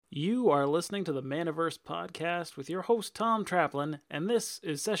You are listening to the Maniverse podcast with your host, Tom Traplin, and this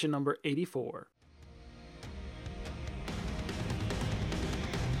is session number 84.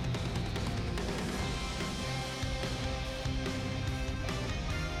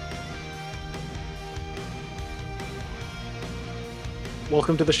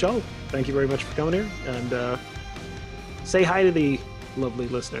 Welcome to the show. Thank you very much for coming here, and say hi to the lovely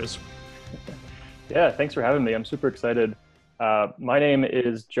listeners. Yeah, thanks for having me. I'm super excited. My name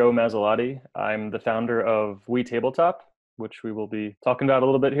is Joe Mazzolotti. I'm the founder of WeTabletop, which we will be talking about a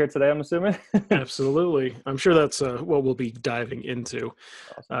little bit here today, I'm assuming. Absolutely. I'm sure that's what we'll be diving into.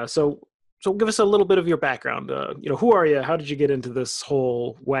 Awesome. So give us a little bit of your background. Who are you? How did you get into this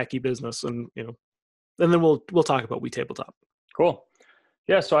whole wacky business? And then we'll talk about WeTabletop. Cool.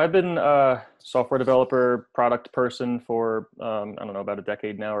 Yeah, so I've been a software developer, product person for, about a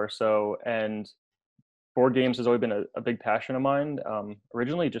decade now or so. And board games has always been a big passion of mine.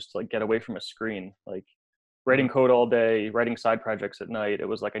 Originally just to like get away from a screen, like writing code all day, writing side projects at night. It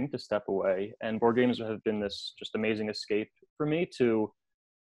was like, I need to step away. And board games have been this just amazing escape for me to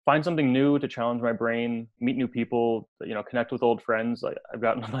find something new, to challenge my brain, meet new people, connect with old friends. I've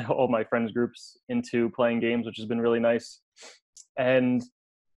gotten all my friends groups into playing games, which has been really nice. And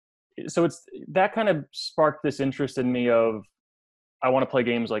so it's that kind of sparked this interest in me of, I want to play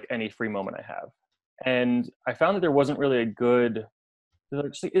games like any free moment I have. And I found that there isn't really a good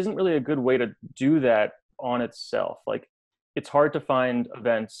way to do that on itself. Like, it's hard to find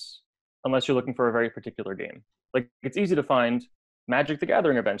events unless you're looking for a very particular game. Like, it's easy to find Magic the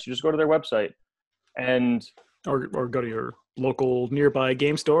Gathering events. You just go to their website and or go to your local nearby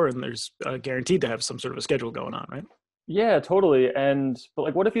game store, and there's guaranteed to have some sort of a schedule going on, right? Yeah, totally. But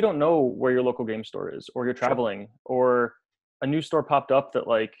like, what if you don't know where your local game store is, or you're traveling, or a new store popped up that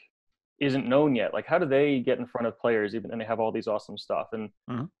like isn't known yet? Like, how do they get in front of players even, and they have all these awesome stuff? And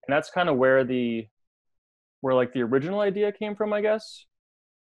that's kind of where like the original idea came from, I guess,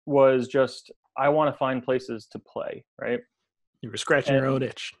 was just, I want to find places to play, right? You were scratching your own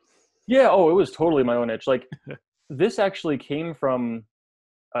itch. Yeah. Oh, it was totally my own itch. Like, this actually came from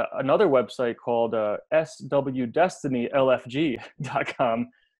another website called swdestinylfg.com.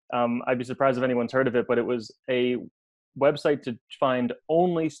 I'd be surprised if anyone's heard of it, but it was a website to find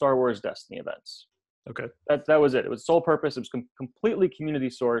only Star Wars Destiny events. Okay. That was it. It was sole purpose. It was completely community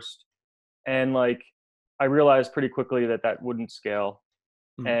sourced. And like, I realized pretty quickly that wouldn't scale.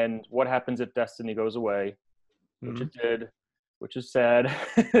 And what happens if Destiny goes away, which it did, which is sad.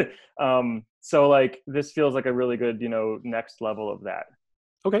 So like, this feels like a really good, next level of that.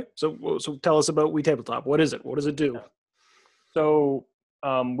 Okay, so tell us about WeTabletop. What is it? What does it do? So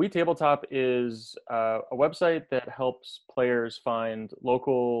WeTabletop is a website that helps players find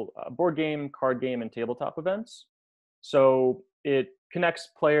local board game, card game, and tabletop events. So it connects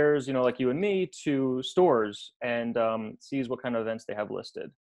players, like you and me, to stores and sees what kind of events they have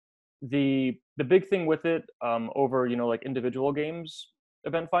listed. The big thing with it over, like individual games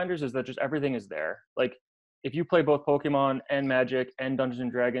event finders, is that just everything is there. Like, if you play both Pokemon and Magic and Dungeons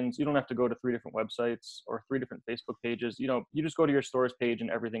and Dragons, you don't have to go to 3 different websites or 3 different Facebook pages. You just go to your store's page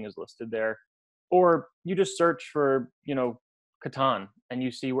and everything is listed there. Or you just search for, Catan, and you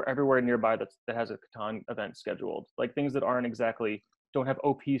see everywhere nearby that has a Catan event scheduled. Like, things that don't have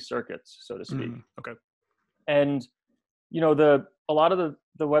OP circuits, so to speak. Okay. And a lot of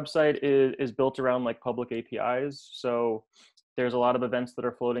the website is built around like public APIs. So there's a lot of events that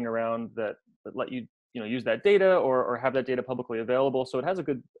are floating around that let you use that data or have that data publicly available. So it has a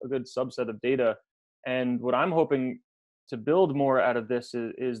good subset of data. And what I'm hoping to build more out of this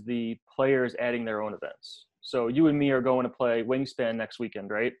is the players adding their own events. So you and me are going to play Wingspan next weekend,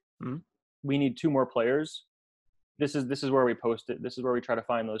 right? We need 2 more players. This is where we post it. This is where we try to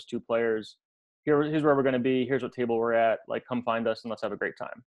find those 2 players. Here's where we're going to be. Here's what table we're at. Like, come find us and let's have a great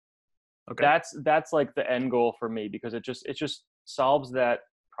time. Okay. That's like the end goal for me, because it just solves that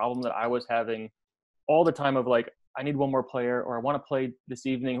problem that I was having all the time of like, I need 1 more player, or I want to play this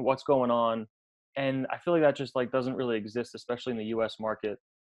evening. What's going on? And I feel like that just like doesn't really exist, especially in the US market,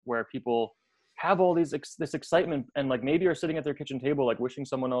 where people have all this excitement and like maybe are sitting at their kitchen table, like wishing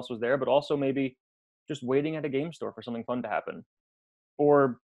someone else was there, but also maybe just waiting at a game store for something fun to happen,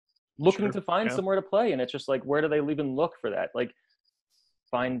 or looking to find somewhere to play. And it's just like, where do they even look for that? Like,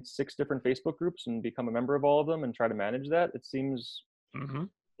 find 6 different Facebook groups and become a member of all of them and try to manage that. It seems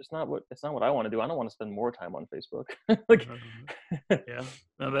it's not what I want to do. I don't want to spend more time on Facebook. Like, yeah,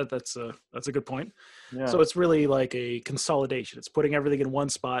 no, that's a good point. Yeah. So it's really like a consolidation. It's putting everything in one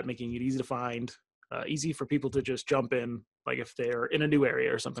spot, making it easy to find, easy for people to just jump in. Like, if they're in a new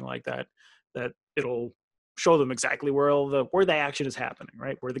area or something like that, that it'll show them exactly where the action is happening,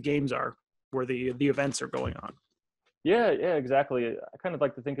 right? Where the games are, where the events are going on. Yeah, exactly. I kind of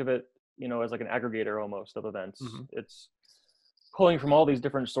like to think of it, as like an aggregator almost of events. Mm-hmm. It's pulling from all these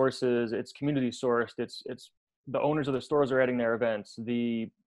different sources. It's community sourced. It's the owners of the stores are adding their events.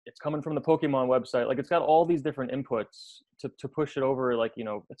 It's coming from the Pokemon website. Like, it's got all these different inputs to push it over. Like,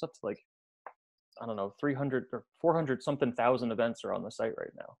 it's up to like, I don't know, 300 or 400 something thousand events are on the site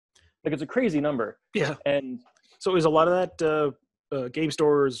right now. Like, it's a crazy number. Yeah. And so is a lot of that game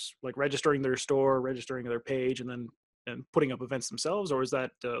stores like registering their store, registering their page, and putting up events themselves, or is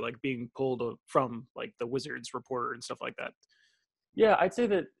that like being pulled from like the Wizards reporter and stuff like that? yeah, I'd say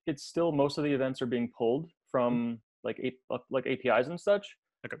that it's still, most of the events are being pulled from like APIs and such.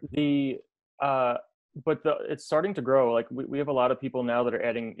 Okay. But it's starting to grow. Like, we have a lot of people now that are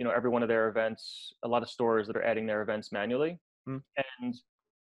adding, every one of their events, a lot of stores that are adding their events manually. Mm. And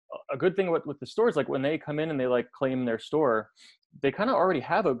a good thing with the stores, like when they come in and they like claim their store, they kind of already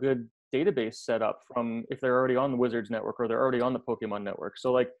have a good database set up from, if they're already on the Wizards network or they're already on the Pokemon network.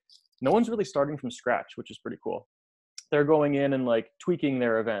 So like, no one's really starting from scratch, which is pretty cool. They're going in and like tweaking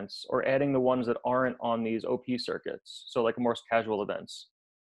their events or adding the ones that aren't on these OP circuits. So like more casual events,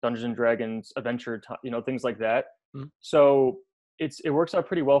 Dungeons and Dragons, Adventure, things like that. Mm-hmm. So it works out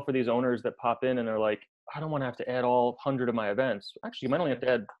pretty well for these owners that pop in and are like, I don't want to have to add all 100 of my events. Actually, you might only have to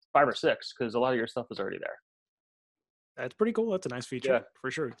add 5 or 6 because a lot of your stuff is already there. That's pretty cool. That's a nice feature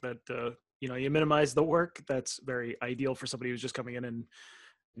for sure. That you minimize the work. That's very ideal for somebody who's just coming in, and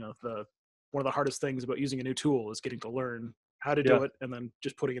one of the hardest things about using a new tool is getting to learn how to do it and then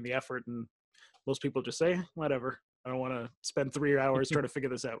just putting in the effort. And most people just say, whatever, I don't want to spend 3 hours trying to figure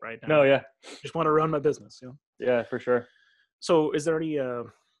this out right now. No, yeah. Just want to run my business. Yeah, for sure. So is there any,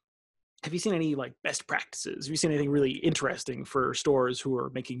 have you seen any like best practices? Have you seen anything really interesting for stores who are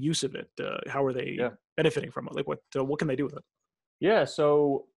making use of it? How are they benefiting from it? Like what can they do with it? Yeah.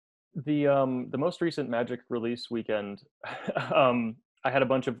 So the most recent Magic release weekend, I had a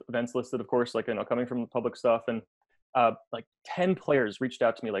bunch of events listed, of course, like, coming from the public stuff. And like 10 players reached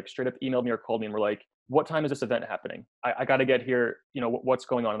out to me, like straight up emailed me or called me and were like, what time is this event happening? I got to get here. What's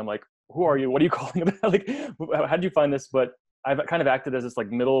going on? And I'm like, who are you? What are you calling about? Like, how did you find this? But I've kind of acted as this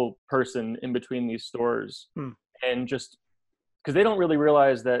like middle person in between these stores. And just because they don't really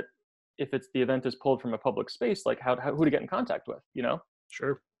realize that if the event is pulled from a public space, like who to get in contact with,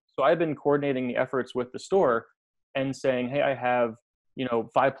 Sure. So I've been coordinating the efforts with the store and saying, hey, I have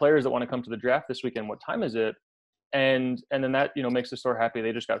 5 players that want to come to the draft this weekend. What time is it? And then that, makes the store happy.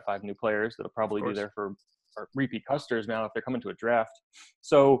 They just got 5 new players that'll probably be there for repeat customers now if they're coming to a draft.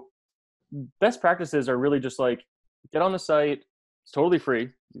 So best practices are really just like, get on the site. It's totally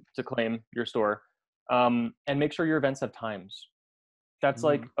free to claim your store, and make sure your events have times. That's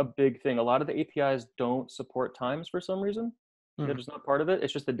like a big thing. A lot of the APIs don't support times for some reason. They're just not part of it.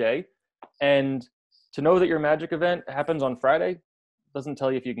 It's just a day. And to know that your Magic event happens on Friday doesn't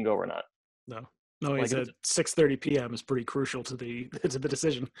tell you if you can go or not. No, he said 6:30 p.m. is pretty crucial to the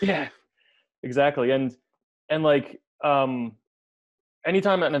decision. Yeah, exactly. And like,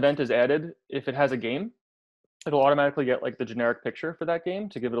 anytime an event is added, if it has a game, it'll automatically get like the generic picture for that game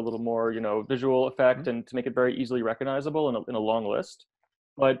to give it a little more, visual effect and to make it very easily recognizable in a long list.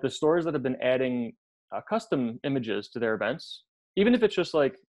 But the stores that have been adding custom images to their events, even if it's just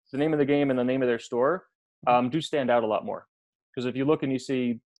like the name of the game and the name of their store, do stand out a lot more. Because if you look and you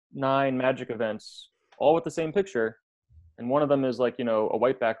see 9 Magic events all with the same picture, and one of them is like, a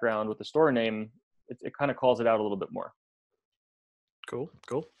white background with the store name, it kind of calls it out a little bit more. Cool.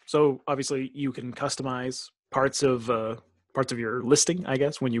 So obviously you can customize parts of your listing, I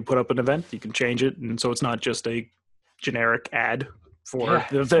guess. When you put up an event, you can change it, and so it's not just a generic ad for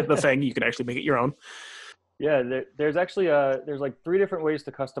the thing. You can actually make it your own. Yeah, there's actually there's like 3 different ways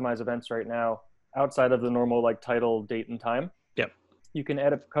to customize events right now outside of the normal like title, date, and time. Yep. You can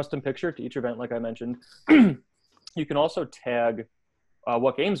add a custom picture to each event, like I mentioned. You can also tag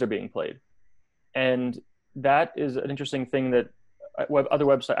what games are being played, and that is an interesting thing that other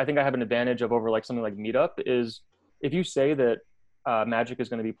websites, I think I have an advantage of over like something like Meetup, is if you say that Magic is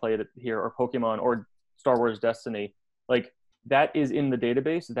going to be played here, or Pokemon, or Star Wars Destiny, like that is in the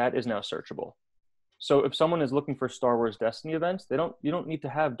database, that is now searchable. So if someone is looking for Star Wars Destiny events, you don't need to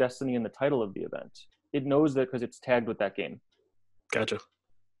have Destiny in the title of the event. It knows that because it's tagged with that game. Gotcha.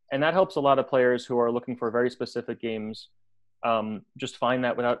 And that helps a lot of players who are looking for very specific games just find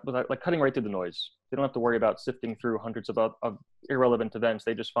that without like cutting right through the noise. They don't have to worry about sifting through hundreds of irrelevant events.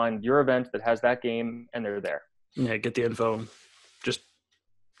 They just find your event that has that game and they're there. Yeah, get the info. Just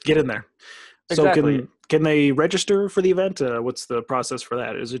get in there. So Exactly. can they register for the event? What's the process for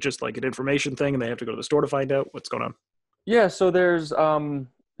that? Is it just like an information thing, and they have to go to the store to find out what's going on? Yeah, so there's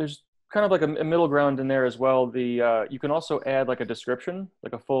kind of like a middle ground in there as well. The you can also add like a description,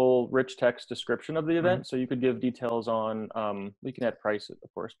 like a full rich text description of the Hmm. event. So you could give details on you can add price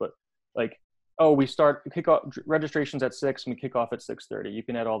of course, but like oh we start kick off registrations at 6 and we kick off at 6:30. You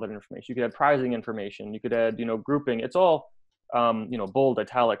can add all that information. You could add pricing information. You could add grouping. It's all bold,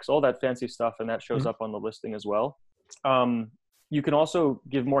 italics, all that fancy stuff, and that shows Hmm. up on the listing as well. Um, you can also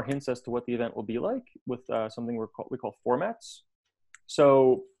give more hints as to what the event will be like with something we call formats.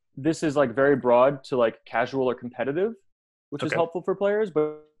 So this is like very broad to like casual or competitive, which is Okay. helpful for players,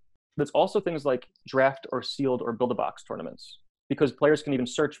 but it's also things like draft or sealed or build a box tournaments because players can even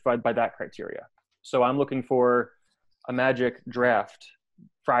search by that criteria. So I'm looking for a Magic draft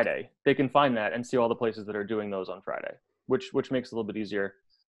Friday. They can find that and see all the places that are doing those on Friday, which makes it a little bit easier.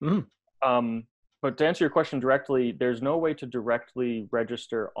 Hmm. Um, but to answer your question directly, there's no way to directly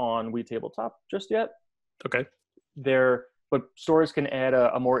register on WeTabletop just yet. Okay. But stores can add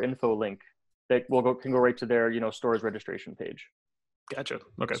a more info link that can go right to their store's registration page. Gotcha.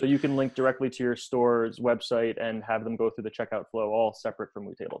 Okay. So you can link directly to your store's website and have them go through the checkout flow, all separate from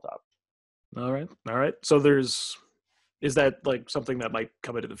WeTabletop. All right. All right. So is that like something that might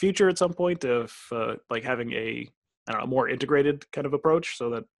come into the future at some point, if like having a, I don't know, more integrated kind of approach so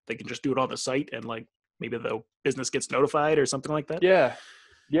that they can just do it on the site and like maybe the business gets notified or something like that? Yeah,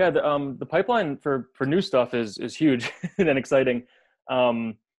 yeah. The pipeline for new stuff is huge and exciting.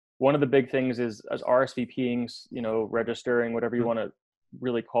 Um, One of the big things is as RSVPing, registering, whatever you Mhm. want to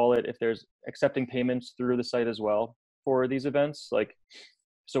really call it. If there's accepting payments through the site as well for these events, like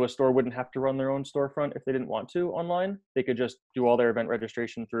so a store wouldn't have to run their own storefront if they didn't want to online. They could just do all their event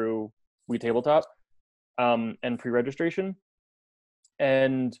registration through WeTabletop and pre-registration.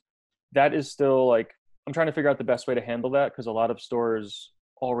 And that is still like I'm trying to figure out the best way to handle that because a lot of stores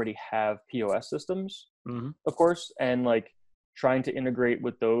already have POS systems, Mhm. of course, and like trying to integrate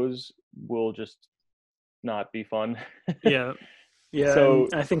with those will just not be fun. Yeah. Yeah. And So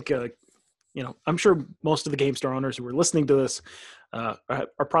I think, I'm sure most of the game store owners who are listening to this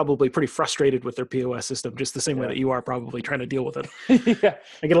are probably pretty frustrated with their POS system, just the same way yeah, that you are probably trying to deal with it. yeah.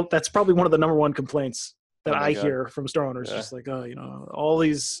 That's probably one of the number one complaints that Oh my I god. hear from store owners. Yeah. Just like, oh, all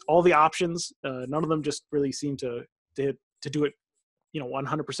the options, none of them just really seem to do it,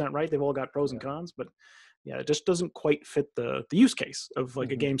 100% right. They've all got pros and Yeah. cons, but yeah, it just doesn't quite fit the use case of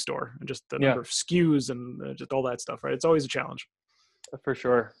like a Hmm. game store and just the Yeah, number of SKUs and just all that stuff. Right? It's always a challenge. for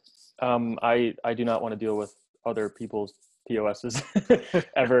sure. I do not want to deal with other people's POSs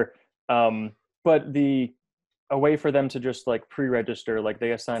ever. Um, but a way for them to just like pre-register, like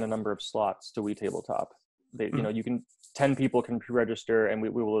they assign a number of slots to WeTabletop. Mhm. You can 10 people can pre-register, and we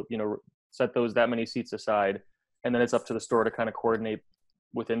will set those that many seats aside, and then it's up to the store to kind of coordinate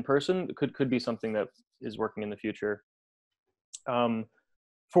within person. Could be something that is working in the future. Um,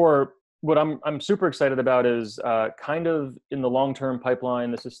 for what I'm super excited about is kind of in the long term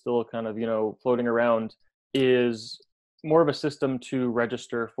pipeline. This is still kind of floating around. Is more of a system to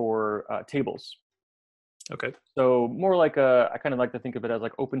register for tables. Okay. So more like I kind of like to think of it as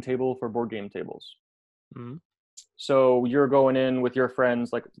like open table for board game tables. Mhm. So you're going in with your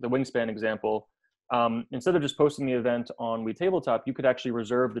friends, like the Wingspan example. Instead of just posting the event on WeTabletop, you could actually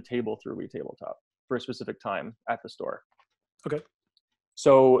reserve the table through WeTabletop for a specific time at the store. Okay.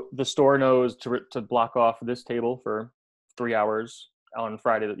 So the store knows to block off this table for 3 hours on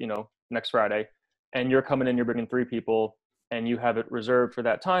Friday, next Friday, and you're coming in, you're bringing 3 people, and you have it reserved for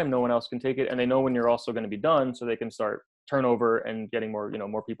that time. No one else can take it, and they know when you're also going to be done, so they can start turnover and getting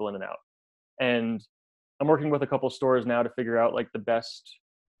more people in and out. And I'm working with a couple stores now to figure out like the best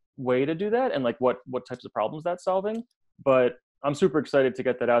way to do that and like what types of problems that's solving. But I'm super excited to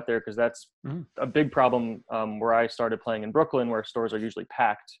get that out there because that's Mhm. a big problem where I started playing in Brooklyn, where stores are usually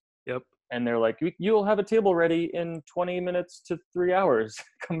packed, Yep. and they're like, "You'll have a table ready in 20 minutes to 3 hours.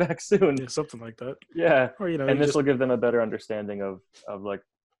 Come back soon." Yeah, something like that. Yeah, Or and you this just will give them a better understanding of like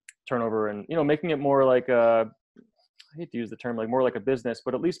turnover and making it more like I hate to use the term like more like a business,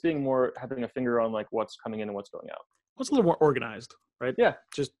 but at least being more having a finger on like what's coming in and what's going out. what's a little more organized, right? Yeah,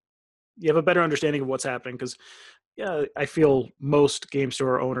 Just you have a better understanding of what's happening because yeah, I feel most game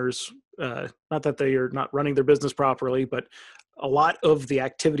store owners, not that they are not running their business properly, but a lot of the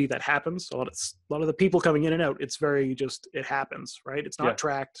activity that happens, a lot of the people coming in and out, it's very just it happens, right? It's yeah, not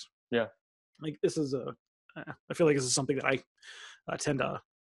tracked. yeah, Like this is I feel like this is something that I tend to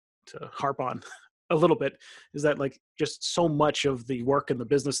harp on a little bit is that like just so much of the work and the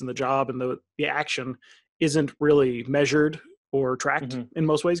business and the job and the action isn't really measured or tracked Mm-hmm. in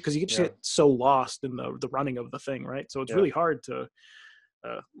most ways, because you can just Yeah. get so lost in the running of the thing, right? So it's Yeah. really hard to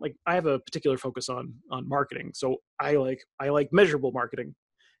like, I have a particular focus on marketing, so I like measurable marketing,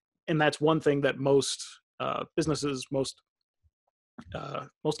 and that's one thing that most businesses, most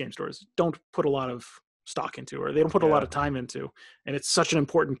game stores don't put a lot of stock into, or they don't put a lot Yeah. of time into. And it's such an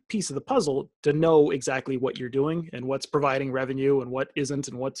important piece of the puzzle to know exactly what you're doing and what's providing revenue and what isn't,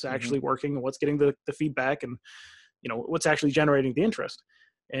 and what's Mm-hmm. actually working and what's getting the feedback, and what's actually generating the interest.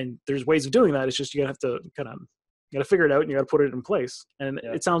 And there's ways of doing that. It's just you have to kind of, you got to figure it out, and you got to put it in place. And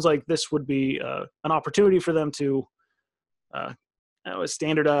Yeah. it sounds like this would be an opportunity for them to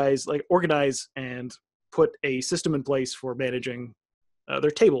standardize, like organize and put a system in place for managing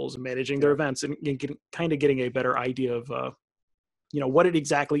their tables and managing their Yeah. events, and kind of getting a better idea of what it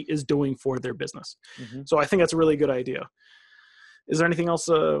exactly is doing for their business. Mm-hmm. So I think that's a really good idea. Is there anything else,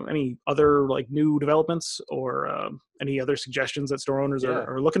 any other like new developments, or any other suggestions that store owners Yeah.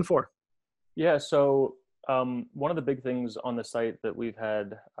 are looking for? Yeah. So one of the big things on the site that we've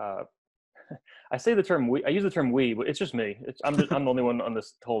had, I say the term we. I use the term we, but it's just me. I'm the only one on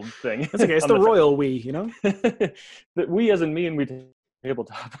this whole thing. That's okay. It's I'm the the royal we, that we as in me and we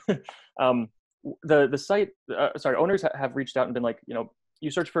tabletop. um, the site, sorry, owners have reached out and been like, you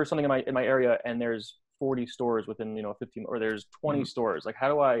search for something in my area and there's 40 stores within 15, or there's 20 Mm-hmm. stores. Like, how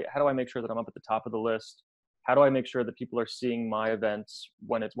do I make sure that I'm up at the top of the list? How do I make sure that people are seeing my events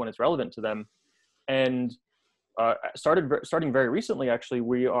when it's relevant to them? And starting very recently, actually,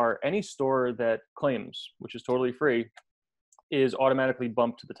 we are any store that claims, which is totally free, is automatically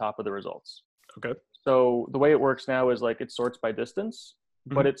bumped to the top of the results. Okay. So the way it works now is like it sorts by distance,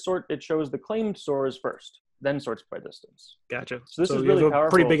 but Mm-hmm. it shows the claimed stores first, then sorts by distance. Gotcha. So this So is you have really a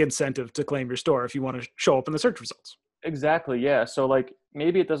pretty big powerful. incentive to claim your store if you want to show up in the search results. Exactly, yeah. So like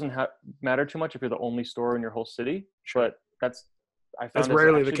maybe it doesn't matter too much if you're the only store in your whole city, Sure. but I That's found it's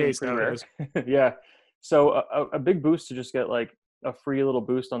rarely the actually being case pretty rare. nowadays. Yeah. So a big boost to just get like a free little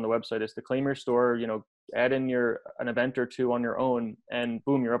boost on the website is to claim your store, add in an event or two on your own, and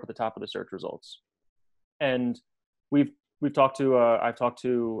boom, you're up at the top of the search results. And we've talked to I've talked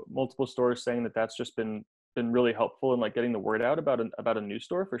to multiple stores saying that that's just been really helpful in like getting the word out about a new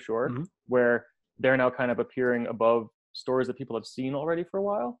store for sure, Mm-hmm. where they're now kind of appearing above stores that people have seen already for a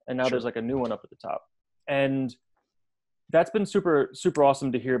while, and now there's Sure. like a new one up at the top. And that's been super super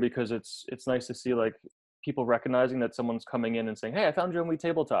awesome to hear, because it's nice to see like people recognizing that someone's coming in and saying, hey, I found you on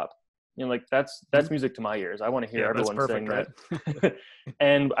WeTabletop. Like that's Mm-hmm. music to my ears. I want to hear Yeah, that's everyone saying perfect, right? that.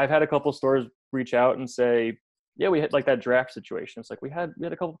 And I've had a couple stores reach out and say, yeah, we had like that draft situation. It's like we had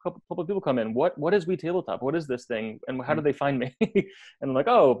a couple of people come in. What is WeTabletop? What is this thing? And how did they find me? And I'm like,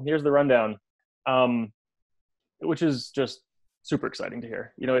 oh, here's the rundown. Which is just super exciting to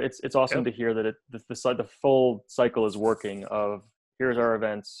hear. It's awesome Yep. to hear that the full cycle is working of here's our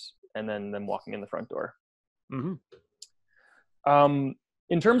events and then them walking in the front door. Mm-hmm.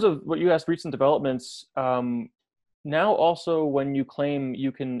 In terms of what you asked, recent developments, now also when you claim,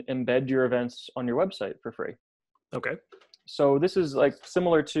 you can embed your events on your website for free. Okay. So this is like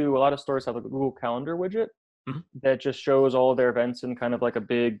similar to a lot of stores have a Google Calendar widget Mm-hmm. that just shows all of their events in kind of like a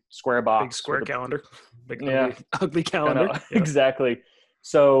big square box. Big square calendar. Big Yeah, ugly calendar. kind of Yeah. exactly.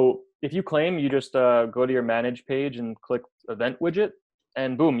 So if you claim, you just go to your manage page and click event widget,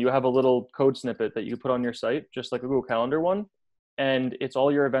 and boom, you have a little code snippet that you put on your site, just like a Google Calendar one, and it's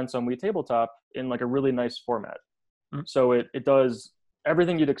all your events on WeTabletop in like a really nice format. Mm-hmm. So it does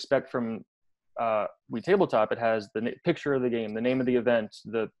everything you'd expect from WeTabletop. It has the picture of the game, the name of the event,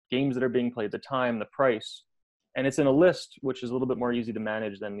 the games that are being played, the time, the price, and it's in a list, which is a little bit more easy to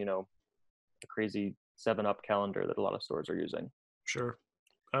manage than the crazy 7-Up calendar that a lot of stores are using. Sure.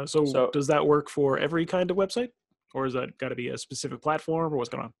 So does that work for every kind of website, or is that got to be a specific platform, or what's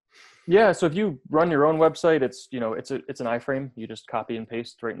going on? Yeah, so if you run your own website, it's an iframe. You just copy and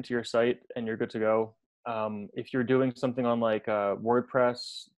paste right into your site, and you're good to go. If you're doing something on like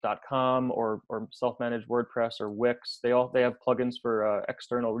WordPress.com or self-managed WordPress or Wix, they have plugins for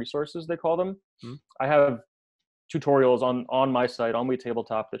external resources, they call them. Mm-hmm. I have tutorials on my site on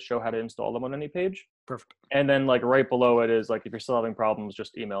WeTabletop that show how to install them on any page. Perfect. And then like right below it is like, if you're still having problems,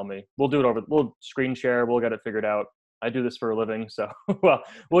 just email me. We'll screen share. We'll get it figured out. I do this for a living, so well,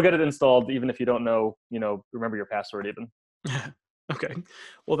 we'll get it installed even if you don't know, remember your password even. Okay,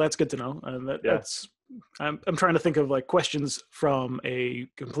 well that's good to know. That's I'm trying to think of like questions from a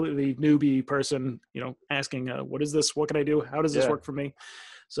completely newbie person, asking, what is this? What can I do? How does this work for me?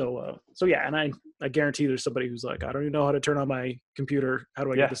 So yeah, and I guarantee there's somebody who's like, I don't even know how to turn on my computer. How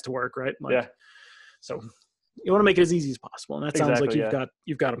do I get this to work? Right? Like, so you want to make it as easy as possible, and that sounds like Exactly,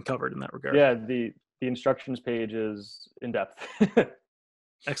 you've got them covered in that regard. Yeah, the instructions page is in depth.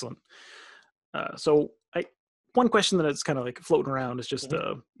 Excellent. So one question that is kind of like floating around is just,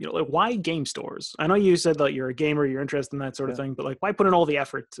 like, why game stores? I know you said that you're a gamer, you're interested in that sort of thing, but like, why put in all the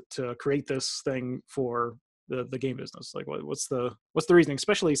effort to create this thing for the game business? Like, what's the reasoning?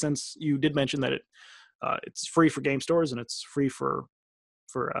 Especially since you did mention that it's free for game stores and it's free for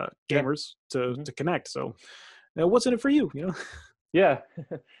gamers to connect. So, what's in it for you? Yeah.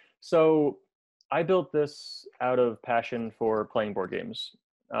 So I built this out of passion for playing board games.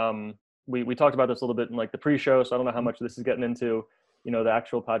 We talked about this a little bit in like the pre-show, so I don't know how much this is getting into, the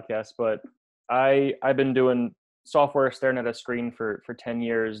actual podcast, but I've been doing software, staring at a screen for 10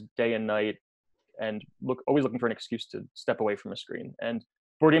 years, day and night, and always looking for an excuse to step away from a screen. And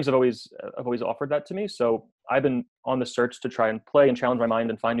board games have always offered that to me. So I've been on the search to try and play and challenge my mind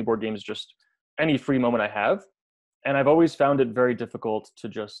and find new board games just any free moment I have. And I've always found it very difficult to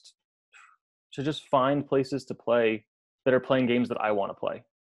just find places to play that are playing games that I want to play.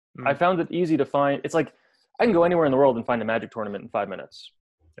 I found it easy to find. It's like I can go anywhere in the world and find a Magic tournament in 5 minutes.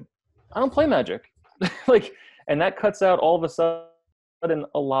 I don't play Magic. And that cuts out all of a sudden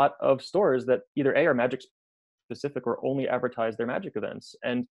a lot of stores that either A, are Magic specific or only advertise their Magic events.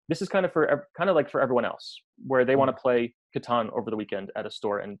 And this is kind of like for everyone else, where they want to play Catan over the weekend at a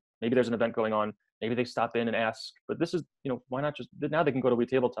store, and maybe there's an event going on. Maybe they stop in and ask, but this is, why not just, now they can go to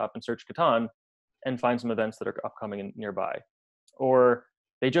WeTabletop and search Catan and find some events that are upcoming and nearby. Or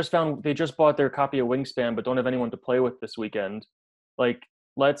they just bought their copy of Wingspan, but don't have anyone to play with this weekend. Like,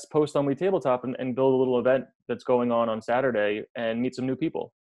 let's post on WeTabletop and build a little event that's going on Saturday and meet some new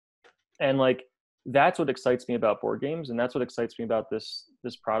people. And like, that's what excites me about board games. And that's what excites me about this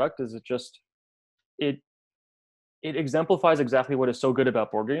product is it exemplifies exactly what is so good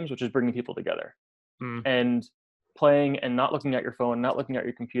about board games, which is bringing people together and playing and not looking at your phone, not looking at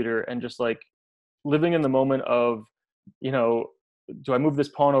your computer, and just like living in the moment of, do I move this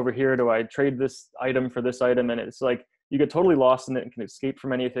pawn over here? Do I trade this item for this item? And it's like, you get totally lost in it and can escape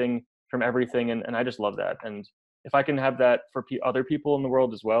from anything, from everything. And I just love that. And if I can have that for other people in the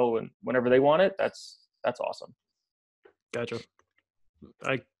world as well, whenever they want it, that's awesome. Gotcha.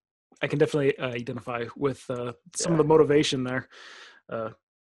 I can definitely identify with some of the motivation there.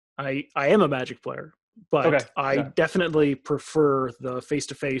 I am a Magic player, but I definitely prefer the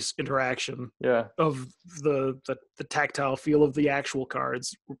face-to-face interaction of the tactile feel of the actual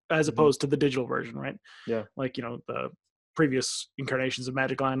cards as opposed to the digital version, right? Yeah. Like, the previous incarnations of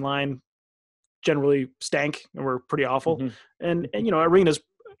Magic Online generally stank and were pretty awful. And Arena's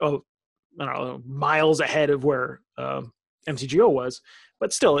I don't know, miles ahead of where MTGO was,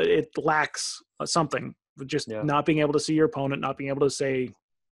 but still it lacks something. Just not being able to see your opponent, not being able to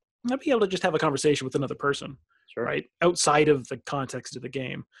just have a conversation with another person, right? Outside of the context of the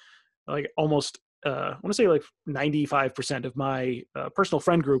game. Like almost, I want to say like 95% of my personal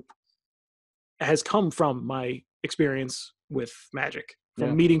friend group has come from my experience with Magic,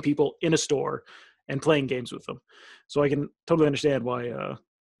 from meeting people in a store and playing games with them. So I can totally understand why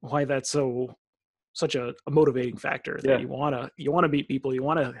that's such a motivating factor that you want to meet people, you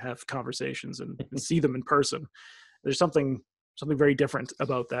want to have conversations and see them in person. There's something very different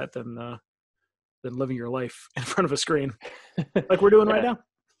about that than living your life in front of a screen like we're doing right now.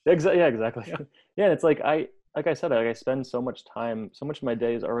 Exactly. Yeah. It's like I said, I spend so much of my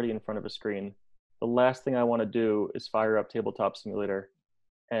day is already in front of a screen. The last thing I want to do is fire up Tabletop Simulator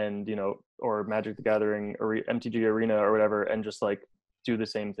and, or Magic the Gathering or MTG Arena or whatever, and just like do the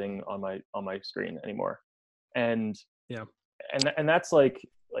same thing on my screen anymore. And and that's like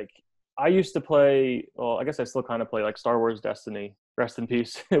I used to play, well, I guess I still kind of play like Star Wars Destiny, rest in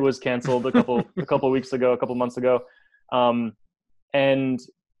peace. It was canceled a couple months ago. And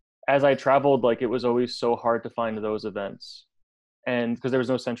as I traveled, like it was always so hard to find those events, and because there was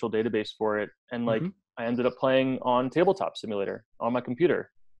no central database for it. And like I ended up playing on Tabletop Simulator on my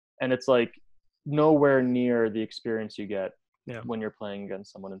computer, and it's like nowhere near the experience you get when you're playing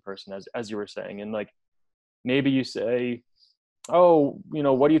against someone in person, as you were saying. And like maybe you say, oh,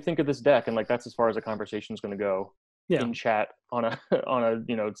 what do you think of this deck? And like that's as far as a conversation is going to go in chat on a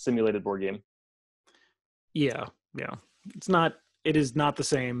simulated board game. It is not the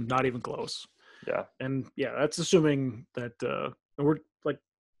same, not even close. And that's assuming that we're like,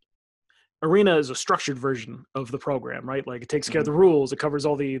 Arena is a structured version of the program, right? Like it takes care of the rules, it covers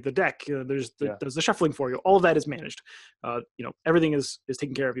all the deck, does the shuffling for you. All of that is managed. Everything is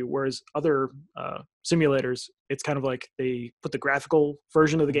taken care of you. Whereas other simulators, it's kind of like they put the graphical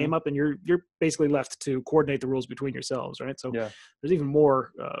version of the game up, and you're basically left to coordinate the rules between yourselves, right? So there's even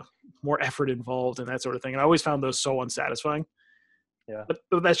more effort involved in that sort of thing. And I always found those so unsatisfying. But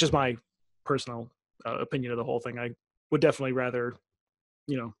that's just my personal opinion of the whole thing. I would definitely rather,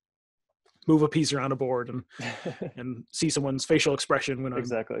 you know, move a piece around a board and see someone's facial expression when I'm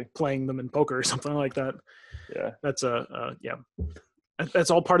Exactly. playing them in poker or something like that. Yeah. That's yeah,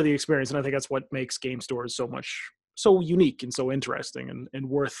 that's all part of the experience, and I think that's what makes game stores so unique and so interesting and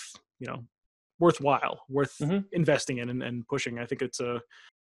worth, you know, worthwhile, worth Hmm. investing in and pushing. I think it's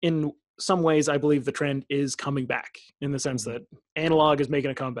in some ways, I believe the trend is coming back in the sense Hmm. that analog is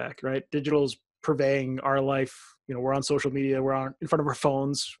making a comeback, right? Digital is purveying our life. You know, we're on social media, we're on in front of our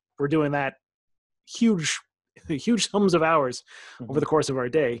phones, we're doing that huge, huge sums of hours over Hmm. the course of our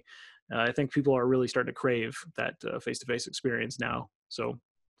day. I think people are really starting to crave that face-to-face experience now. So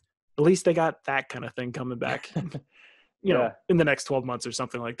at least they got that kind of thing coming back, you know, Yeah. in the next 12 months or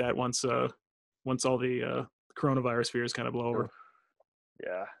something like that. Once all the coronavirus fears kind of blow over. Oh,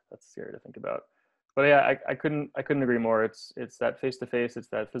 yeah. That's scary to think about. But yeah, I couldn't agree more. It's that face to face. It's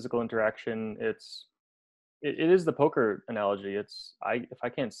that physical interaction. It is the poker analogy. It's if I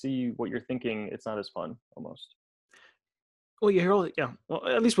can't see what you're thinking, it's not as fun almost. Well, yeah. Well,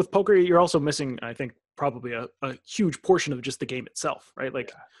 at least with poker, you're also missing, I think, probably a huge portion of just the game itself, right? Yeah.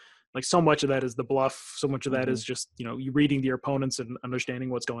 Like so much of that is the bluff. So much of that Hmm. is just, you know, you reading your opponents and understanding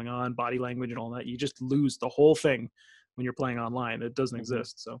what's going on, body language and all that. You just lose the whole thing when you're playing online. It doesn't Hmm.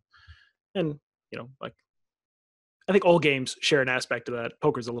 exist. So, and you know, like I think all games share an aspect of that.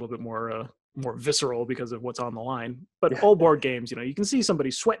 Poker's a little bit more visceral because of what's on the line. But Yeah. all board games, you know, you can see somebody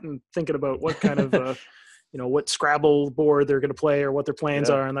sweating thinking about what kind of you know, what Scrabble board they're going to play or what their plans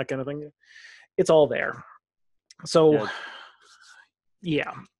Yeah. are and that kind of thing. It's all there. So Yeah.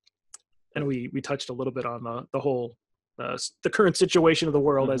 yeah, and we touched a little bit on the whole the current situation of the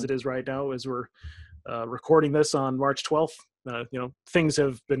world as Hmm. it is right now as we're recording this on March 12th. You know, things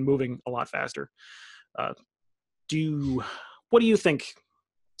have been moving a lot faster. Uh, do you, what do you think?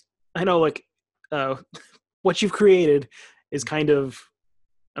 I know, like, uh, what you've created is kind of,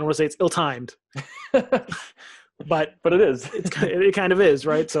 I don't want to say it's ill-timed, but But it is. it kind of is,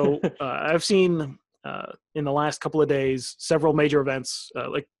 right? So I've seen in the last couple of days several major events,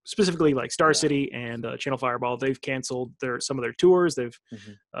 like specifically like Star Yeah. City and Channel Fireball. They've canceled some of their tours. They've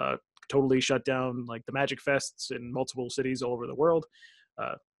Hmm. uh, totally shut down like the Magic Fests in multiple cities all over the world.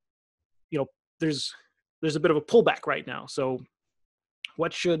 Uh, you know, there's a bit of a pullback right now. So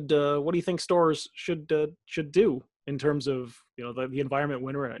what do you think stores should do in terms of, you know, the environment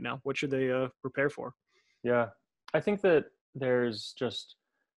we're in right now? What should they prepare for? Yeah. I think that there's just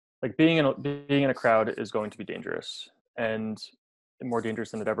like being in a crowd is going to be dangerous and more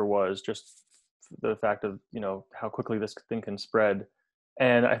dangerous than it ever was. Just the fact of how quickly this thing can spread.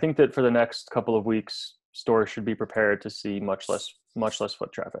 And I think that for the next couple of weeks, stores should be prepared to see much less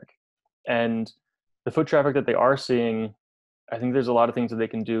foot traffic. And the foot traffic that they are seeing, I think there's a lot of things that they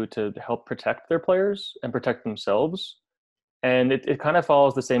can do to help protect their players and protect themselves. And it kind of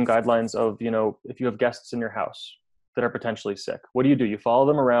follows the same guidelines of, if you have guests in your house that are potentially sick, what do? You follow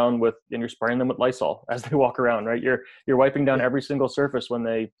them around and you're spraying them with Lysol as they walk around, right? You're wiping down Yeah. every single surface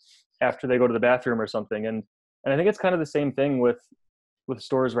after they go to the bathroom or something. And I think it's kind of the same thing with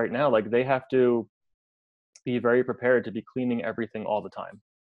stores right now. Like they have to be very prepared to be cleaning everything all the time,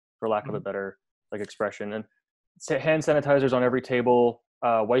 for lack of a Mhm. better expression. And hand sanitizers on every table,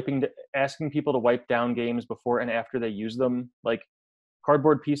 asking people to wipe down games before and after they use them. Like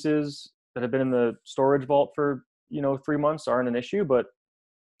cardboard pieces that have been in the storage vault for 3 months aren't an issue, but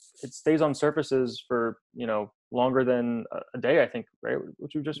it stays on surfaces for longer than a day, I think, right?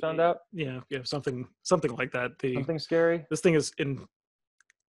 Which we just found out. Yeah, something like that. Something scary. This thing is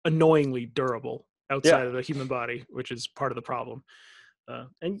annoyingly durable Yeah. outside of the human body, which is part of the problem.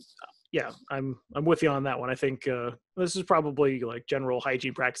 And yeah, I'm with you on that one. I think this is probably like general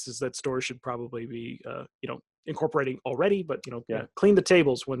hygiene practices that stores should probably be you know, incorporating already. But you know, Yeah. yeah, clean the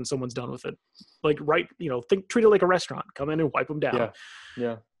tables when someone's done with it. Like you know, treat it like a restaurant. Come in and wipe them down, Yeah.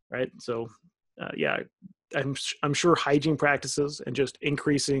 Yeah. right? So yeah, I'm sure hygiene practices and just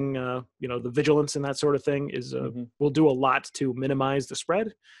increasing you know, the vigilance and that sort of thing is Hmm. will do a lot to minimize the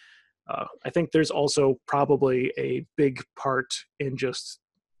spread. I think there's also probably a big part in just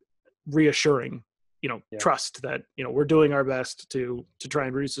reassuring, you know, Yeah. trust that, you know, we're doing our best to try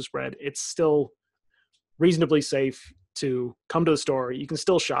and reduce the spread. It's still reasonably safe to come to the store. You can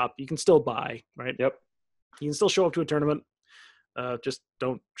still shop. You can still buy. Right. Yep. You can still show up to a tournament. Just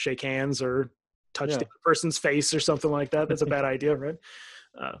don't shake hands or touch the Yeah. other person's face or something like that. That's a bad idea, right?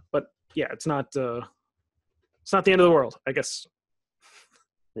 But yeah, it's not the end of the world, I guess.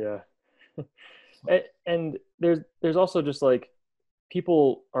 Yeah. And there's also just like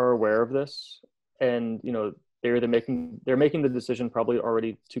people are aware of this, and they're making the decision probably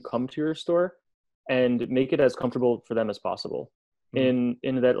already to come to your store. and make it as comfortable for them as possible. Mm-hmm.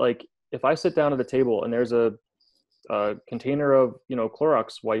 In that, like, if I sit down at a table and there's a container of,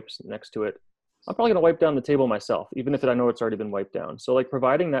 Clorox wipes next to it, I'm probably going to wipe down the table myself, even if I know it's already been wiped down. So like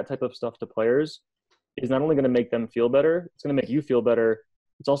providing that type of stuff to players is not only going to make them feel better, it's going to make you feel better.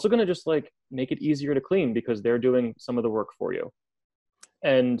 It's also going to just like make it easier to clean because they're doing some of the work for you.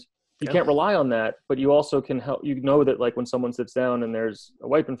 And you Yeah. can't rely on that, but you also can help, that like when someone sits down and there's a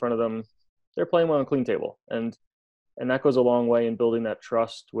wipe in front of them, they're playing on a clean table. And that goes a long way in building that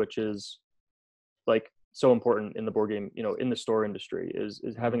trust, which is like so important in the board game, in the store industry, is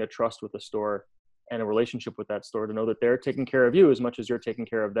having a trust with the store and a relationship with that store to know that they're taking care of you as much as you're taking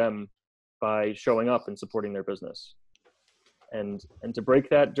care of them by showing up and supporting their business. And to break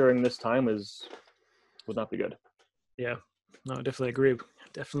that during this time would not be good. Yeah, no, I definitely agree.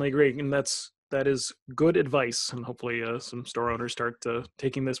 Definitely agree. And that is good advice. And hopefully some store owners start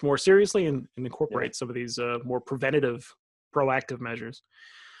taking this more seriously and incorporate some of these more preventative, proactive measures.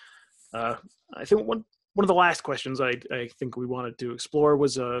 I think one of the last questions I think we wanted to explore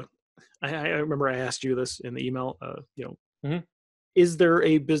was I remember I asked you this in the email. Mm-hmm. Is there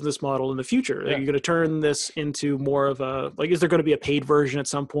a business model in the future? Yeah. Are you going to turn this into more of a, like, is there going to be a paid version at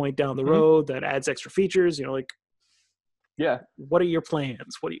some point down the Mm-hmm. road that adds extra features? Yeah. What are your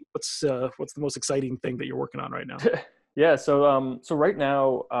plans? What's the most exciting thing that you're working on right now? Yeah. So right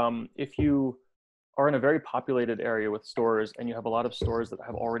now, if you are in a very populated area with stores and you have a lot of stores that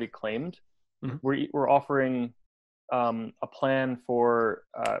have already claimed, Mm-hmm. we're offering a plan for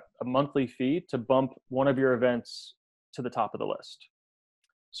a monthly fee to bump one of your events to the top of the list.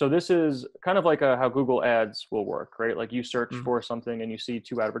 So this is kind of like how Google Ads will work, right? Like you search Mm-hmm. for something and you see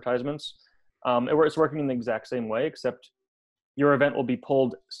 2 advertisements. It's working in the exact same way, except your event will be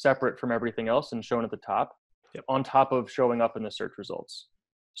pulled separate from everything else and shown at the top, Yep. on top of showing up in the search results.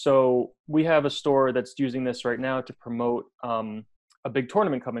 So we have a store that's using this right now to promote a big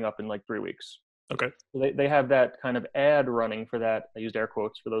tournament coming up in like 3 weeks. Okay. So they have that kind of ad running for that. I used air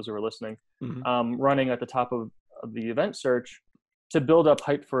quotes for those who are listening, Mm-hmm. running at the top of the event search to build up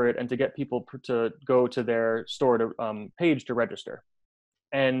hype for it and to get people to go to their store page to register.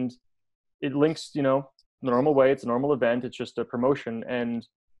 And it links, the normal way. It's a normal event. It's just a promotion. And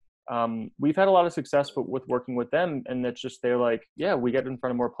we've had a lot of success with working with them. And it's just, they're like, yeah, we get in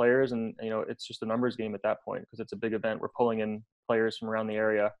front of more players. And, it's just a numbers game at that point because it's a big event. We're pulling in players from around the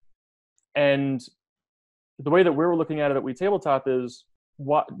area. And the way that we're looking at it at WeTabletop is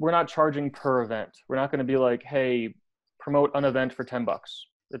we're not charging per event. We're not going to be like, hey, promote an event for $10.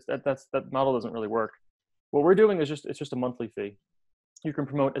 That model doesn't really work. What we're doing is it's just a monthly fee. You can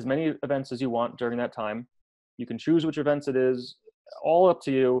promote as many events as you want during that time. You can choose which events it is, all up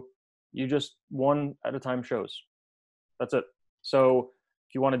to you. You just one at a time shows. That's it. So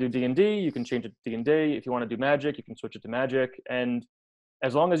if you want to do D&D, you can change it to D&D. If you want to do Magic, you can switch it to Magic. And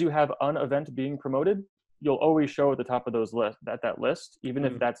as long as you have an event being promoted, you'll always show at the top of that list, even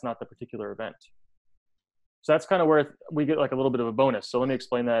if that's not the particular event. So that's kind of where we get like a little bit of a bonus. So let me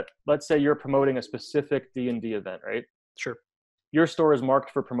explain that. Let's say you're promoting a specific D&D event, right? Sure. Your store is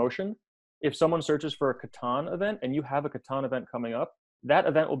marked for promotion. If someone searches for a Catan event and you have a Catan event coming up, that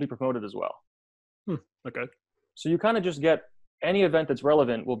event will be promoted as well. Okay. So you kind of just get any event that's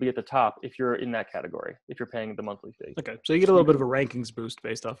relevant will be at the top if you're in that category, if you're paying the monthly fee. Okay. So you get a little bit of a rankings boost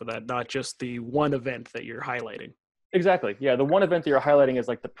based off of that, not just the one event that you're highlighting. Exactly. Yeah. The one event that you're highlighting is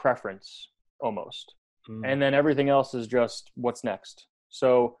like the preference almost. And then everything else is just what's next.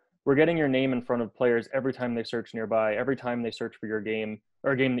 So we're getting your name in front of players every time they search nearby, every time they search for your game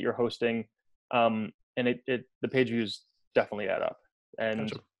or a game that you're hosting. And the page views definitely add up. And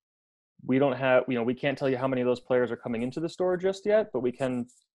Gotcha. we don't have, we can't tell you how many of those players are coming into the store just yet, but we can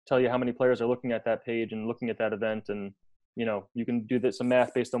tell you how many players are looking at that page and looking at that event. And, you can do some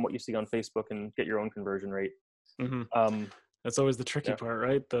math based on what you see on Facebook and get your own conversion rate. Mm-hmm. That's always the tricky part,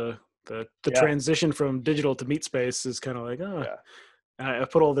 right? The transition from digital to meat space is kind of like, I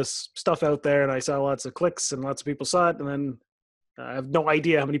put all this stuff out there and I saw lots of clicks and lots of people saw it, and then I have no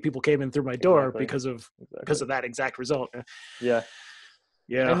idea how many people came in through my door because of that exact result. Yeah.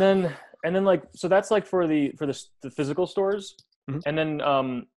 Yeah. And then like, so that's like for the physical stores. Mm-hmm. And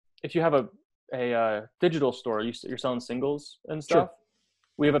then if you have a digital store, you're selling singles and stuff. Sure.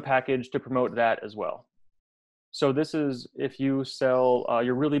 We have a package to promote that as well. So this is if you sell,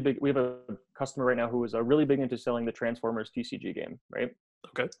 you're really big. We have a customer right now who is really big into selling the Transformers TCG game, right?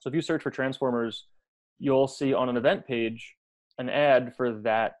 Okay. So if you search for Transformers, you'll see on an event page an ad for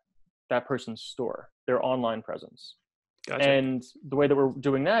that person's store, their online presence. Gotcha. And the way that we're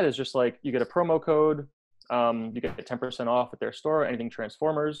doing that is just like you get a promo code. You get 10% off at their store, anything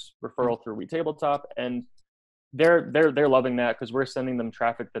Transformers, referral through WeTabletop, and they're loving that because we're sending them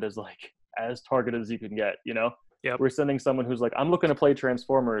traffic that is like as targeted as you can get. Yep. We're sending someone who's like, I'm looking to play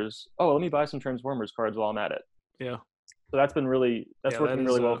Transformers. Oh, let me buy some Transformers cards while I'm at it. Yeah. So that's working really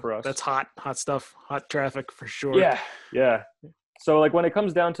well for us. That's hot stuff, hot traffic for sure. Yeah. So like when it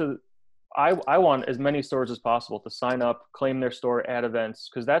comes down to, I want as many stores as possible to sign up, claim their store, add events,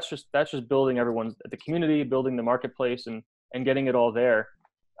 because that's just building the community, building the marketplace, and getting it all there.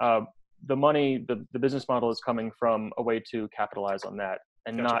 The money, the business model is coming from a way to capitalize on that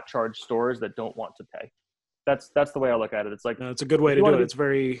and not charge stores that don't want to pay. That's the way I look at it. It's like, no, it's a good way to do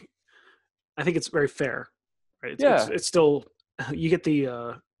it. I think it's very fair, right? It's still, you get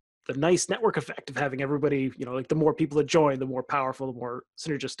the nice network effect of having everybody, like the more people that join, the more powerful, the more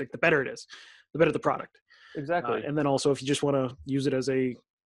synergistic, the better it is, the better the product. Exactly. And then also if you just want to use it as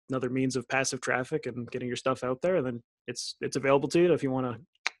another means of passive traffic and getting your stuff out there, then it's available to you if you want to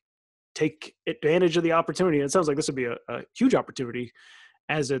take advantage of the opportunity. It sounds like this would be a huge opportunity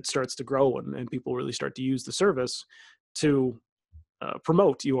as it starts to grow and people really start to use the service to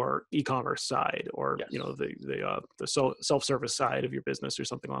promote your e-commerce side or the self-service side of your business or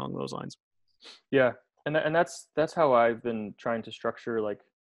something along those lines. Yeah, and that's how I've been trying to structure like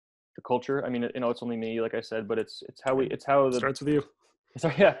the culture. I mean, it's only me, like I said, but it starts with you.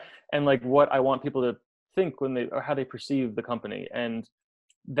 So yeah, and like what I want people to think or how they perceive the company, and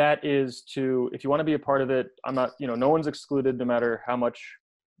that is if you want to be a part of it, I'm not, no one's excluded, no matter how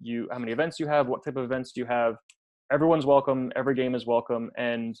many events you have, what type of events do you have. Everyone's welcome. Every game is welcome,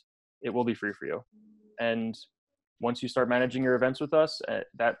 and it will be free for you. And once you start managing your events with us,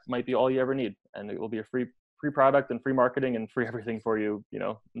 that might be all you ever need, and it will be a free product and free marketing and free everything for you,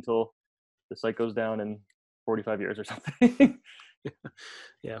 until the site goes down in 45 years or something.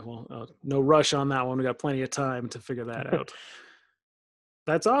 Yeah, well, no rush on that one. We got plenty of time to figure that out.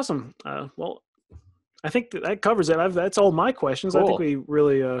 That's awesome. Well, I think that covers it. That's all my questions. Cool. I think we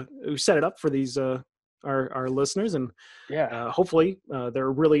really we set it up for these our listeners, and hopefully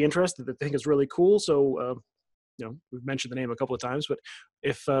they're really interested. They think it's really cool. So we've mentioned the name a couple of times, but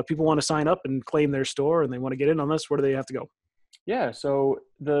if people want to sign up and claim their store and they want to get in on this, where do they have to go? Yeah, so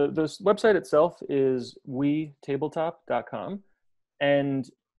the website itself is WeTabletop.com, and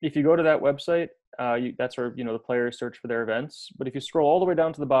if you go to that website, that's where the players search for their events. But if you scroll all the way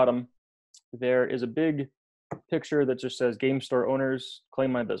down to the bottom, there is a big picture that just says Game Store Owners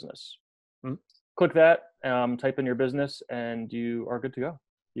Claim My Business. Mm-hmm. Click that, type in your business, and you are good to go.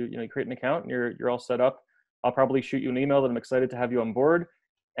 You create an account, and you're all set up. I'll probably shoot you an email that I'm excited to have you on board,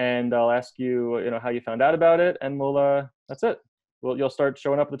 and I'll ask you, how you found out about it, and that's it. You'll start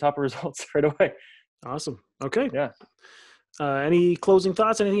showing up at the top of results right away. Awesome. Okay. Yeah. Any closing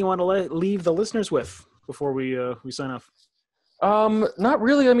thoughts? Anything you want to leave the listeners with before we sign off? Not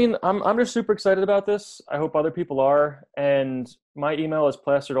really. I mean, I'm just super excited about this. I hope other people are. And my email is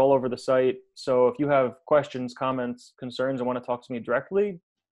plastered all over the site. So if you have questions, comments, concerns, and want to talk to me directly,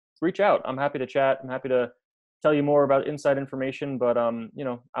 reach out. I'm happy to chat. I'm happy to tell you more about inside information. But I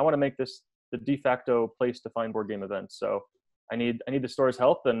want to make this the de facto place to find board game events. So I need the store's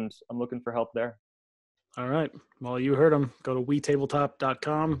help, and I'm looking for help there. All right. Well, you heard them. Go to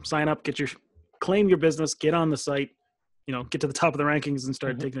WeTabletop.com, sign up, claim your business, get on the site. Get to the top of the rankings and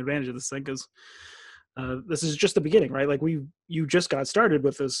start taking advantage of this thing, because this is just the beginning, right? Like you just got started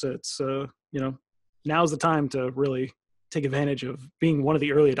with this. It's now's the time to really take advantage of being one of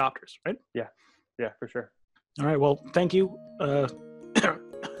the early adopters, right? Yeah, for sure. All right. Well, thank you.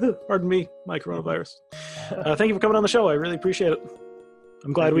 Pardon me, my coronavirus. Thank you for coming on the show. I really appreciate it.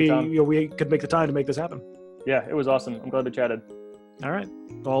 I'm glad we could make the time to make this happen. Yeah, it was awesome. I'm glad we chatted. All right.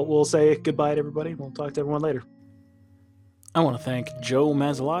 Well, we'll say goodbye to everybody. We'll talk to everyone later. I want to thank Joe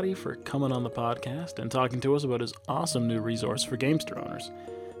Mazzolotti for coming on the podcast and talking to us about his awesome new resource for game store owners.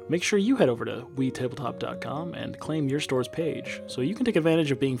 Make sure you head over to WeTabletop.com and claim your store's page so you can take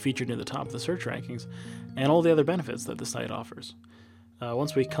advantage of being featured near the top of the search rankings and all the other benefits that the site offers.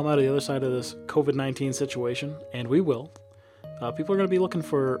 Once we come out of the other side of this COVID-19 situation, and we will, people are going to be looking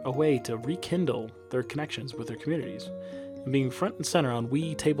for a way to rekindle their connections with their communities. And being front and center on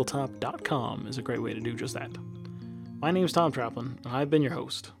WeTabletop.com is a great way to do just that. My name's Tom Traplin, and I've been your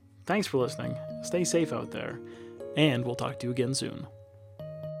host. Thanks for listening, stay safe out there, and we'll talk to you again soon.